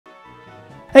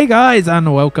Hey guys,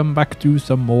 and welcome back to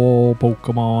some more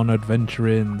Pokemon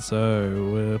adventuring.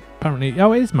 So, apparently,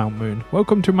 oh, it is Mount Moon.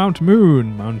 Welcome to Mount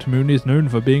Moon. Mount Moon is known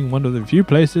for being one of the few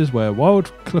places where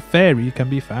wild Clefairy can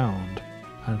be found,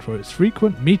 and for its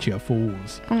frequent meteor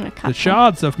falls. The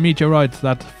shards of meteorites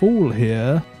that fall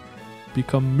here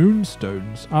become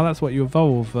moonstones. Oh, that's what you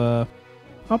evolve. I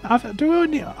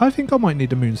think I might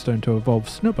need a moonstone to evolve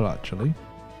Snubbull, actually.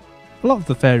 A lot of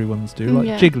the fairy ones do,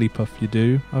 like Jigglypuff you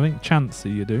do. I think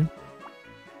Chansey you do.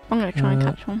 I'm going to try and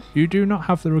catch one. You do not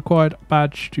have the required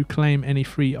badge to claim any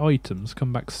free items.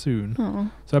 Come back soon.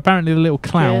 Oh. So apparently the little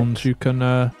clowns, you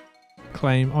can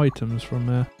claim items from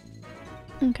there.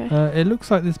 Okay. It looks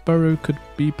like this burrow could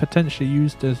be potentially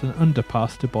used as an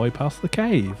underpass to bypass the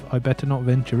cave. I better not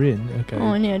venture in. Okay.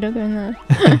 Oh, yeah, don't go in there.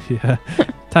 Yeah.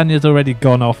 Tanya's already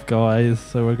gone off, guys,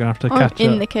 so we're going to have to catch up.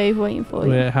 I'm in the cave waiting for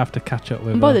you. We have to catch up with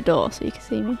her. I'm by the door so you can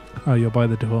see me. Oh, you're by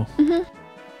the door.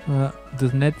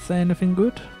 Does Ned say anything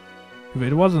good? If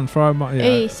it wasn't for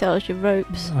he sells you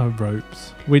ropes. Oh,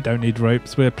 ropes. We don't need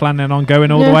ropes. We're planning on going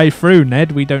all the way through,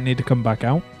 Ned. We don't need to come back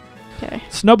out. Okay.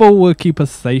 Snubbull will keep us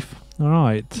safe. All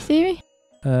right. You see me?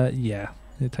 Yeah.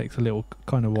 It takes a little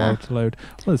kind of while to load.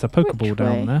 Well, there's a Pokeball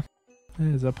down there.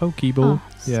 There's a Pokeball. Oh,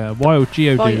 yeah, wild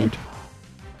Geodude.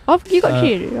 Oh, you got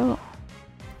Geodude?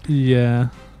 Yeah.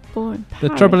 Boring. The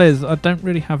trouble is, I don't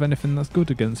really have anything that's good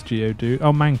against Geodude.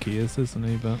 Oh, Mankey is, isn't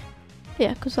he? But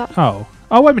yeah, because that. Oh,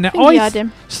 wait a minute.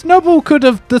 Snubbull could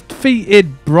have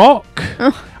defeated Brock.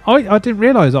 I didn't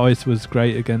realise Ice was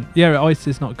great against. Yeah, Ice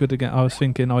is not good against. I was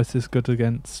thinking Ice is good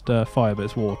against fire, but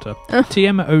it's water.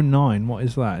 TM09, what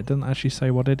is that? It doesn't actually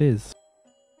say what it is.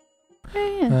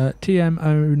 Yeah.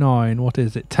 TM09, what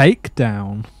is it?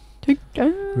 Takedown.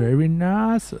 Takedown. Very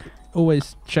nice.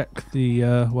 Always check the,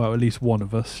 well, at least one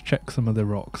of us, check some of the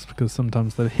rocks, because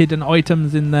sometimes there are hidden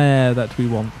items in there that we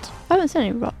want. I haven't seen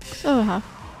any rocks. Oh, I have.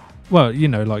 Well, you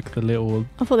know, like the little...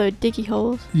 I thought they were diggy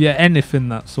holes. Yeah, anything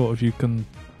that sort of you can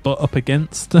butt up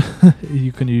against,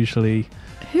 you can usually...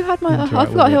 Who had my... I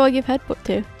forgot who I give headbutt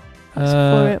to. That's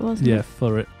for it, wasn't it? Yeah,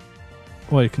 for it.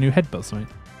 Wait, can you headbutt something?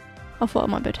 I thought I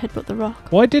might be able to headbutt the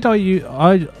rock. Why did I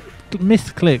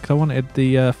misclicked. I wanted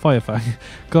the Fire Fang.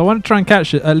 Because I want to try and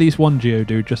catch at least one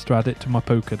Geodude just to add it to my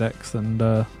Pokedex and,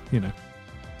 you know.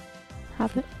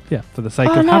 Have it? Yeah, for the sake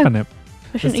of having it.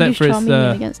 I shouldn't have used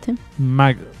Charmeleon against him.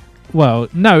 Well,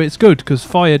 no, it's good because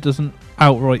fire doesn't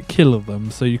outright kill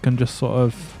them, so you can just sort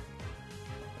of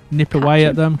nip away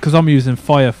at them. Because I'm using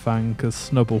Fire Fang because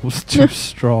Snubbull was too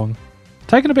strong.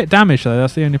 Taking a bit of damage though,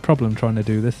 that's the only problem trying to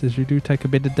do this, is you do take a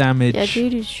bit of damage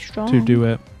to do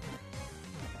it.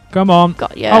 Come on.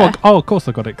 Got ya. Oh, of course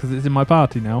I got it because it's in my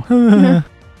party now.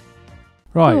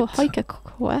 Right. Oh, Hiker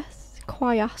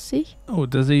Quayasi. Oh,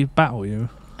 does he battle you?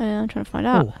 I'm trying to find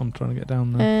out. Oh, I'm trying to get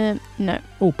down there. No.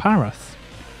 Oh, Paras.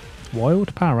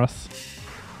 Wild Paras.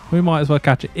 We might as well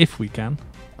catch it if we can.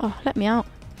 Oh, let me out.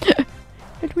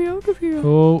 Let me out of here.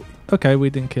 Oh, okay, we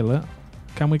didn't kill it.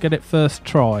 Can we get it first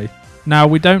try? Now,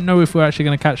 we don't know if we're actually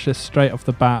going to catch this straight off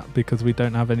the bat because we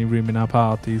don't have any room in our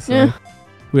party, so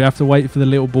we have to wait for the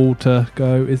little ball to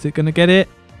go. Is it going to get it?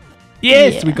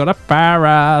 Yes, we got a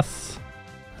Paras.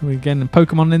 We're getting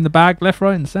Pokemon in the bag, left,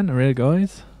 right, and centre here,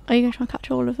 guys. Are you going to try and catch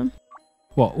all of them?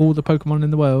 What, all the Pokemon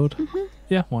in the world?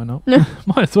 Yeah, why not?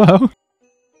 Might as well.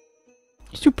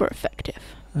 Super effective.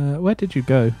 Where did you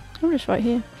go? I'm just right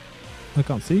here. I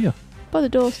can't see you. By the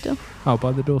door still. Oh,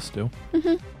 by the door still.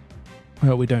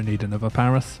 Well, we don't need another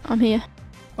Paras. I'm here.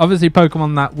 Obviously,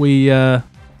 Pokemon that we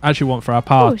actually want for our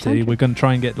party, we're going to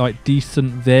try and get like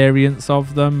decent variants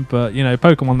of them. But, you know,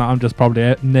 Pokemon that I'm just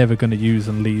probably never going to use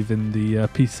and leave in the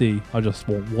PC. I just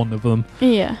want one of them.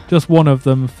 Yeah. Just one of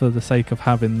them for the sake of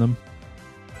having them.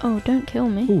 Oh, don't kill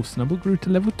me. Oh, Snubbull grew to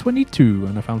level 22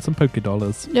 and I found some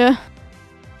Pokédollars. Yeah.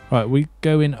 Right, we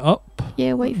going up?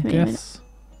 Yeah, wait for me a minute.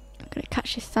 I'm going to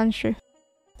catch this Sandshrew.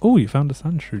 Oh, you found a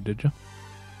Sandshrew, did you?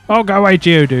 Oh, go away,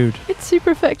 Geodude. It's super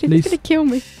effective. It's going to kill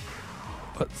me.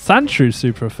 But Sandshrew's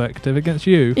super effective against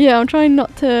you. Yeah, I'm trying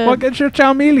not to... What, against your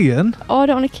Charmeleon? Oh, I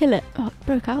don't want to kill it. Oh, it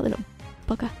broke out, the little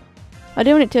bugger. I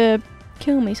don't want it to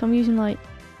kill me, so I'm using, like,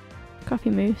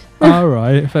 crappy moves.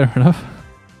 Alright, fair enough.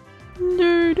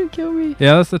 No, don't kill me.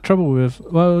 Yeah, that's the trouble with...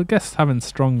 Well, I guess having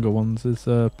stronger ones is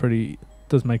pretty...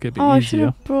 does make it a bit easier. I should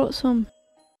have brought some...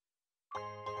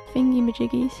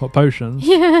 thingy-majiggies. What, potions?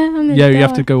 Yeah, I'm gonna die. You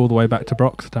have to go all the way back to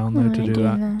Broxtown though to do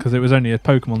that because it was only a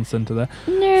Pokemon Center there.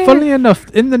 No. Funnily enough,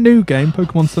 in the new game,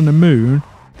 Pokemon Sun and Moon,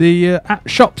 the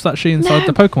shop's actually inside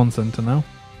the Pokemon Center now.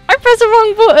 I pressed the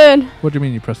wrong button. What do you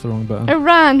mean you pressed the wrong button? I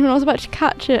ran when I was about to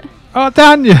catch it. Oh,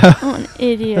 Tanya! What an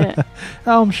idiot.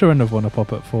 Oh, I'm sure another one will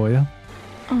pop up for you.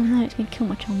 Oh no, it's going to kill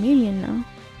my Charmeleon now.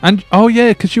 And oh yeah,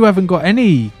 because you haven't got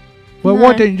any. Well, No.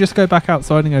 why don't you just go back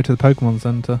outside and go to the Pokemon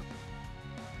Center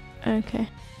Okay.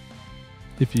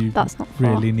 if you That's not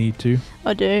far. really need to?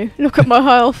 I do. Look at my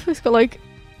health. It's got like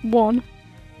 1.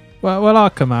 Well, I'll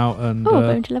come out and. Oh, we're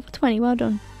going to level 20. Well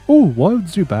done. Oh, Wild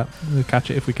Zubat. We'll catch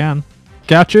it if we can.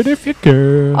 Catch it if you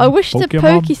can. I wish the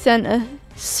Pokemon. Poke Center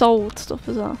sold stuff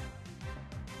as well.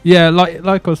 Yeah, like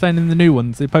I was saying in the new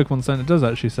ones, the Pokemon Center does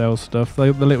actually sell stuff.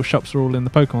 The little shops are all in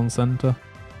the Pokemon Center.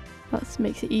 That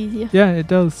makes it easier. Yeah, it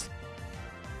does.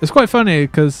 It's quite funny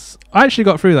because I actually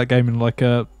got through that game in like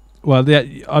a. Well,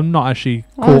 I'm not actually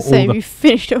I caught was saying all the. you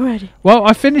finished already. Well,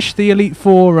 I finished the Elite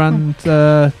Four and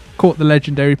caught the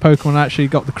legendary Pokemon. And actually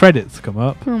got the credits come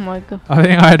up. Oh my god. I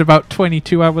think I had about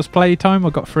 22 hours playtime.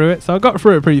 I got through it, so I got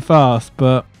through it pretty fast.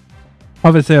 But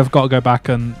obviously, I've got to go back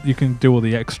and you can do all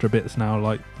the extra bits now,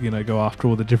 like go after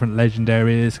all the different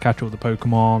legendaries, catch all the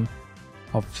Pokemon.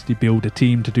 Obviously, build a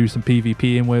team to do some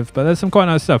PvP in with. But there's some quite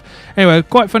nice stuff. Anyway,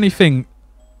 quite funny thing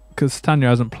because Tanya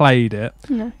hasn't played it.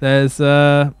 No. There's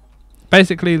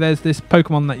basically there's this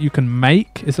Pokemon that you can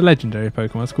make. It's a legendary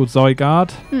Pokemon. It's called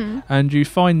Zygarde. And you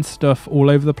find stuff all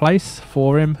over the place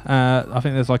for him. I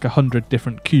think there's like 100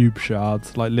 different cube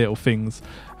shards, like little things.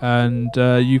 And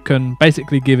you can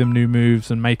basically give him new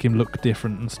moves and make him look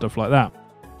different and stuff like that.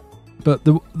 But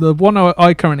the one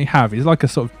I currently have is like a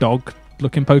sort of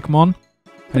dog-looking Pokemon.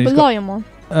 And The lion one.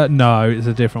 no, it's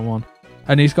a different one.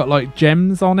 And he's got like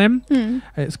gems on him. And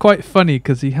it's quite funny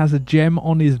because he has a gem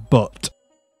on his butt.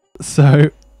 So,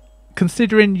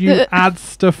 considering you add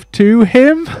stuff to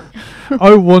him,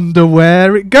 I wonder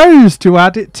where it goes to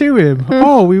add it to him.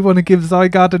 Oh, we want to give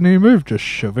Zygarde a new move. Just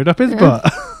shove it up his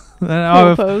butt. And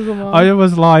I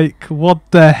was like,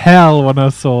 what the hell when I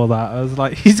saw that? I was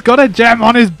like, he's got a gem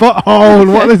on his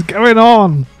butthole. What is going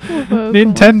on?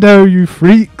 Nintendo, you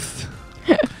freaks.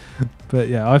 But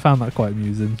yeah, I found that quite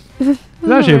amusing. It's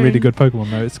actually a really good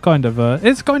Pokemon though. It's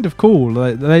kind of cool.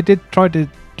 They did try to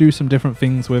do some different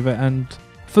things with it, and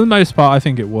for the most part, I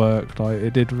think it worked. Like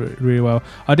it did really well.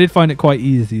 I did find it quite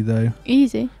easy though.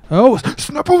 Easy. Oh,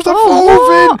 Snowball's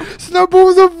evolving!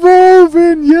 Snowball's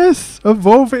evolving! Yes,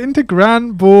 evolve it into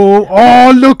Grand Ball.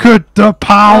 Oh, look at the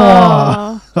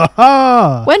power!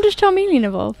 When does Charmeleon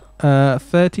evolve?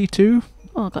 32.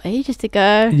 Oh, I've got ages to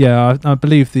go. Yeah, I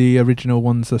believe the original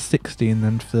ones are 60 and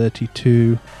then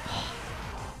 32.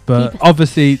 But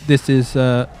obviously this is...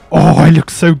 oh, it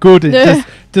looks so good. It just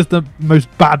does the most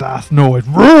badass noise.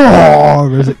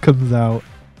 Roar! As it comes out.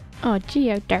 Oh,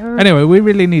 Geodude. Anyway, we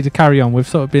really need to carry on. We've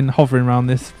sort of been hovering around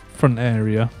this front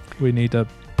area. We need to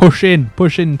push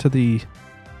into the...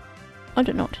 I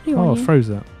don't know what to do. Oh, froze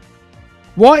that.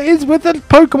 What is with the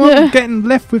Pokemon getting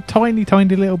left with tiny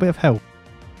little bit of health?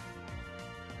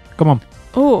 Come on.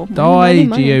 Oh, die,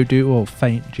 Geodude. Or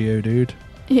faint Geodude.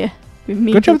 Yeah.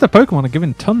 Good job with the Pokemon are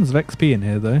giving tons of XP in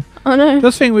here, though. I know.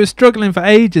 Just think we were struggling for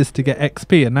ages to get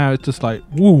XP, and now it's just like,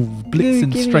 woo,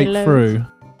 blitzing straight through.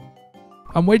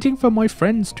 I'm waiting for my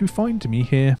friends to find me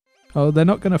here. Oh, they're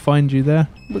not going to find you there.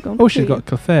 Oh, she's got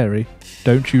Clefairy.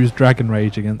 Don't choose Dragon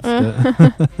Rage against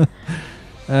it.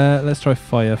 Let's try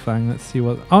Fire Fang. Let's see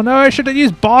what... Oh, no, I should have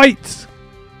used Bite!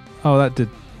 Oh,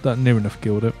 that near enough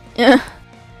killed it. Yeah.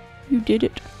 You did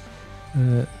it.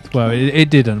 Well, it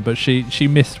didn't, but she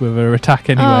missed with her attack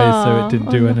anyway, so it didn't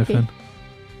do anything.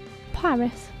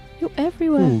 Paris, you're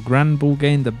everywhere. Ooh, Grand Ball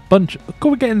gained a bunch.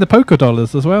 We're getting the Poké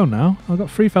Dollars as well now. I've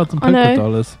got 3,000 Poké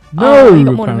Dollars. No, you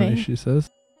got more apparently, than me. she says.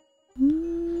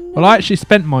 Well, I actually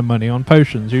spent my money on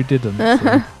potions. You didn't. So.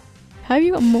 How have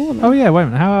you got more then? Oh, yeah, wait a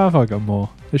minute. How have I got more?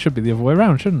 It should be the other way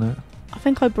around, shouldn't it? I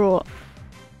think I brought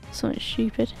something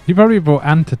stupid. You probably brought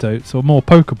antidotes or more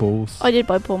Pokeballs. I did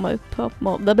buy more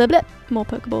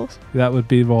Pokeballs. That would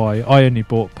be why. I only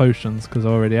bought potions because I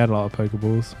already had a lot of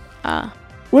Pokeballs. Ah.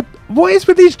 What is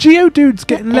with these Geodudes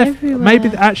getting left? Everywhere.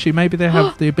 Maybe they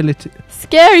have the ability.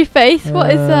 Scary face.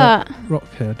 What is that?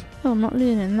 Rockhead. Oh, I'm not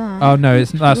learning that. Oh no,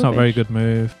 that's not a very good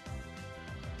move.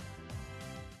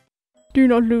 Do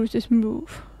not lose this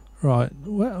move. Right.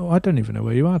 Well, I don't even know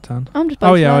where you are, Tan. I'm just.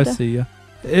 Oh yeah, I see you.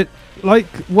 It like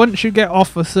once you get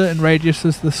off a certain radius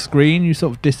of the screen, you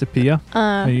sort of disappear,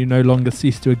 and you no longer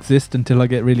cease to exist until I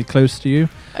get really close to you.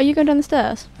 Are you going down the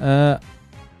stairs?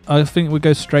 I think we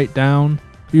go straight down.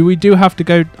 We do have to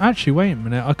go... Actually, wait a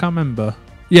minute. I can't remember.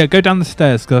 Yeah, go down the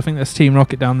stairs, because I think there's Team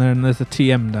Rocket down there and there's a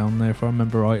TM down there, if I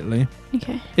remember rightly.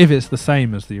 Okay. If it's the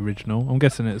same as the original. I'm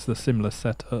guessing it's the similar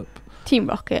setup. Team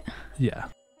Rocket. Yeah.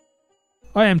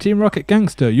 I am Team Rocket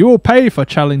Gangster. You will pay for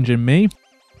challenging me.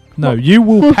 No, what? You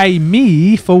will pay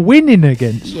me for winning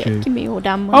against you. Give me your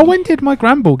damn money. Oh, when did my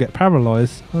Granbull get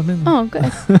paralysed? Oh, good.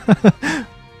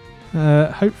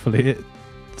 Hopefully it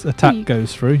attack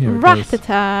goes through. Here it goes.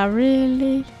 Rattata,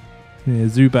 really? Yeah,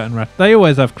 Zubat and Rat. They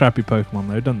always have crappy Pokemon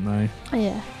though, don't they? Oh,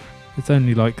 yeah. It's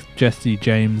only like Jesse,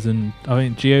 James, and I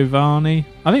think Giovanni.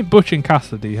 I think Butch and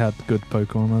Cassidy had good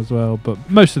Pokemon as well, but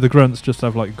most of the grunts just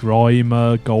have like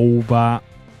Grimer, Golbat.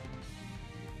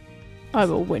 I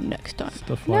will win next time.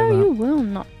 Stuff like No, that. you will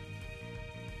not.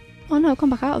 Oh no, come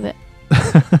back out of it.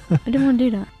 I didn't want to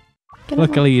do that. Get out.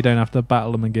 Luckily, you don't have to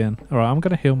battle him again. All right, I'm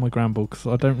gonna heal my Gramble because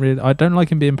I don't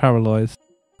like him being paralyzed.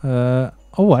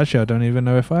 Oh, actually, I don't even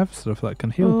know if I have stuff that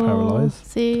can heal paralyzed.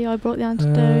 See, I brought the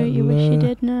antidote. You wish you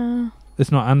did now.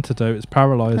 It's not antidote, it's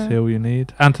paralyzed heal you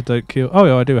need. Antidote kill. Oh,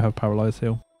 yeah, I do have paralyzed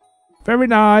heal. Very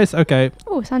nice. Okay.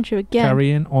 Oh, Sandshrew again.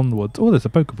 Carrying onwards. Oh, there's a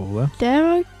Pokeball there. Dare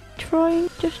I try and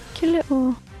just kill it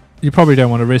or? You probably don't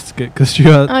want to risk it because you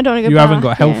haven't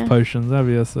got health potions, have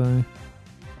you? So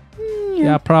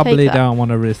yeah, I probably don't want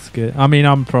to risk it. I mean,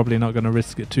 I'm probably not going to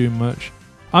risk it too much.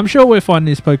 I'm sure we'll find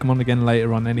these Pokemon again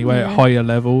later on anyway at higher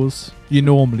levels. You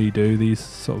normally do these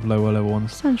sort of lower level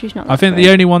ones. Sandshrews not that I think great.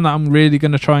 the only one that I'm really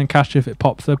going to try and catch if it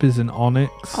pops up is an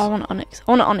Onyx. I want Onyx.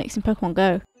 I want Onyx in Pokemon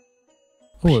Go.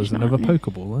 Oh, there's another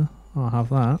Pokeball there. I'll have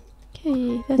that.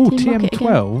 Okay, Oh,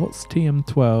 TM12. What's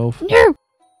TM12? No!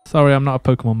 Sorry, I'm not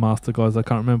a Pokemon master, guys. I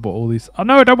can't remember what all these... Oh,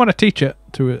 no, I don't want to teach it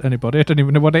to anybody. I don't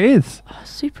even know what it is. Oh,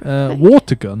 super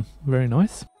Water Gun. Very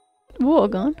nice. Water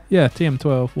gun? Yeah,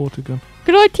 TM12, Water Gun.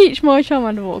 Could I teach my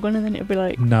Charmander Water gun and then it'll be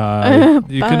like... No,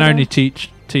 you can only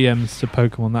teach TMs to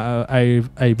Pokemon that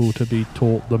are able to be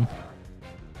taught them.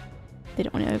 They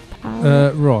don't want to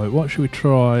overpower. Right, what should we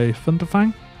try?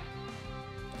 Thunderfang?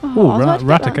 Oh,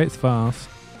 Raticate's fast.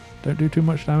 Don't do too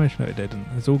much damage. No, it didn't.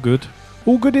 It's all good.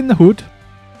 All good in the hood.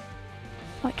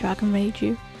 Like Dragon Rage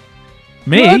you.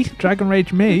 Me? What? Dragon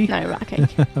Rage me? No,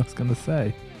 Raticate. I was going to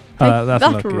say. That's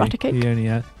lucky. Raticate. He only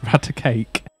had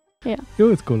Raticake. Yeah. You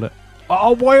always call it.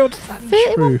 Oh, wild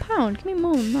Sandshrew. £31. Give me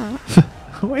more than that.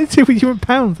 What is it with you in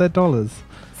pounds? They're dollars.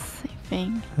 Same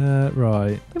thing.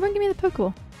 Right. You won't give me the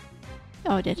Pokeball.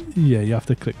 Oh, I did. Yeah, you have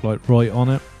to click like right on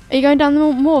it. Are you going down the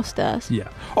more stairs? Yeah.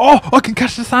 Oh, I can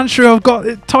catch the Sandshrew. I've got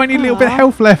a tiny little bit of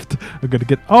health left. I'm going to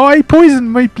get... Oh, he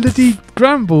poisoned my bloody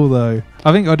Gramble, though.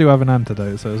 I think I do have an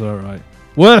antidote, so it's all right.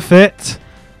 Worth it.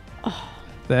 Oh.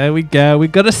 There we go. We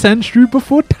got a Sandshrew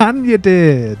before Tanya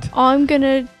did. I'm going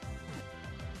to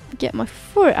get my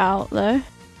foot out, though.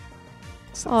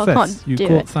 Success. Oh, I can't you do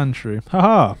caught it. Sandshrew.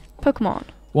 Haha. Pokemon.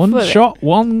 One Foot shot,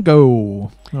 one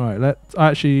goal. All right, let's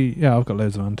actually... Yeah, I've got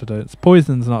loads of antidotes.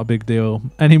 Poison's not a big deal.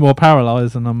 Any more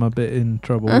paralyzed and I'm a bit in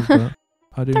trouble. But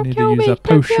I do need to use a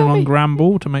potion on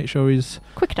Gramble to make sure he's...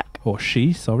 Quick attack. Or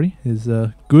she, sorry, is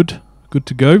good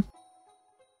to go.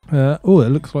 Oh, it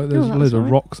looks like there's loads of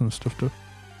rocks and stuff to...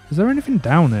 Is there anything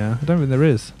down there? I don't think there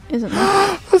is. Isn't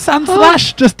there? The Sand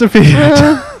Slash just appeared.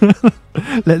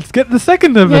 Let's get the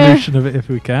second evolution of it if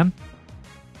we can.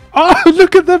 Oh,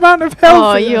 look at the amount of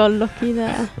health. Oh, you're lucky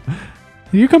there.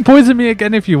 You can poison me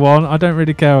again if you want. I don't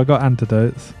really care. I got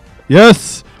antidotes.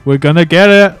 Yes, we're going to get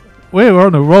it. We're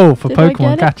on a roll for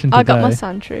Pokemon catching today. I got my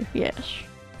Sandshrew, yes.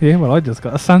 Yeah, well, I just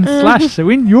got a Sand Slash, so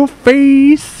in your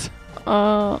face. Come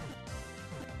on.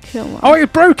 Oh,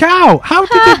 it broke out. How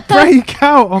did it break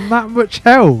out on that much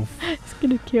health? It's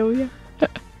going to kill you.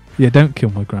 Yeah, don't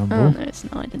kill my Gramble. Oh, no, it's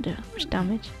not. I didn't do that much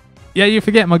damage. Yeah, you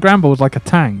forget my Gramble's like a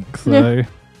tank, so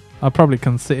I probably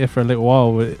can sit here for a little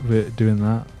while with it doing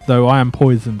that. Though I am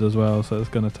poisoned as well, so it's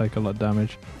going to take a lot of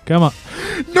damage. Come on.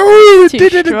 No, it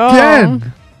did it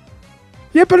again.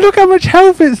 Yeah, but look how much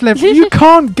health it's left. You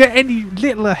can't get any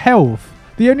little health.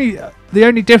 The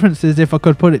only difference is if I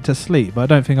could put it to sleep. I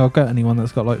don't think I'll get anyone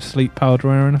that's got like sleep powder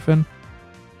or anything.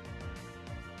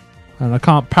 And I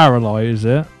can't paralyze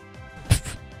it.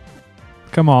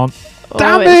 Come on.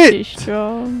 Damn it! Too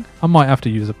strong. I might have to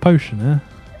use a potion here.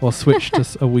 Or switch to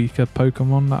a weaker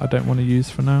Pokemon that I don't want to use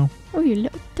for now. Oh, you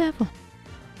little devil.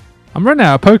 I'm running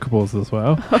out of Pokeballs as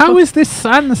well. How is this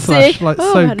Sand Slash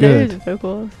so good?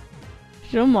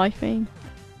 You're on my thing.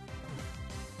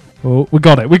 Oh, we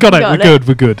got it. We're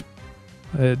good.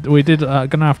 We did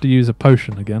gonna have to use a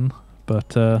potion again,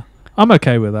 but I'm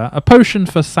okay with that. A potion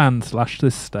for Sand Slash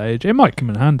this stage. It might come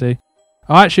in handy.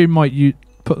 I actually might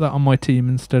put that on my team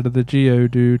instead of the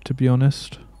Geodude, to be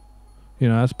honest. You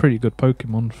know, that's a pretty good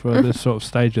Pokemon for this sort of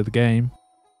stage of the game.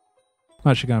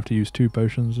 I'm actually going to have to use 2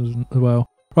 potions as well.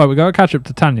 Right, we've got to catch up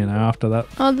to Tanya now after that.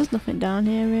 Oh, there's nothing down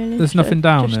here, really. There's nothing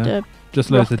down there.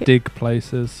 Just loads of dig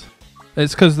places.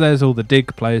 It's because there's all the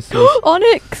dig places.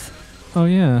 Onyx! Oh,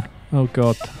 yeah. Oh,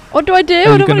 God. What do I do?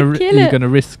 I don't want to kill it. You're going to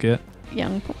risk it.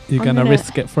 Yeah, you're going to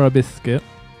risk it for a biscuit.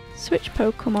 Switch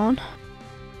Pokemon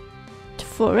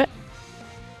for it.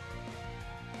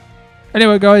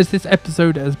 Anyway, guys, this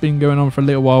episode has been going on for a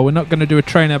little while. We're not going to do a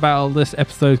trainer battle this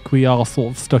episode because we are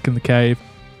sort of stuck in the cave.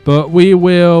 But we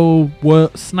will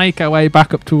snake our way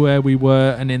back up to where we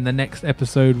were, and in the next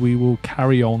episode we will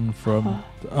carry on from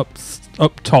up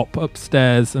top,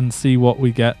 upstairs, and see what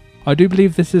we get. I do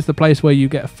believe this is the place where you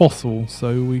get a fossil,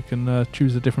 so we can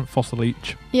choose a different fossil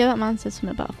each. Yeah, that man said something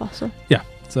about a fossil. Yeah,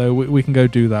 so we can go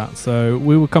do that. So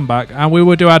we will come back, and we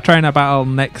will do our trainer battle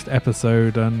next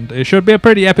episode, and it should be a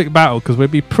pretty epic battle, because we'll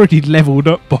be pretty leveled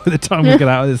up by the time we get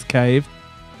out of this cave.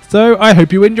 So I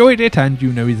hope you enjoyed it and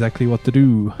you know exactly what to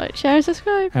do. Like, share and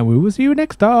subscribe. And we will see you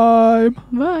next time.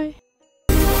 Bye.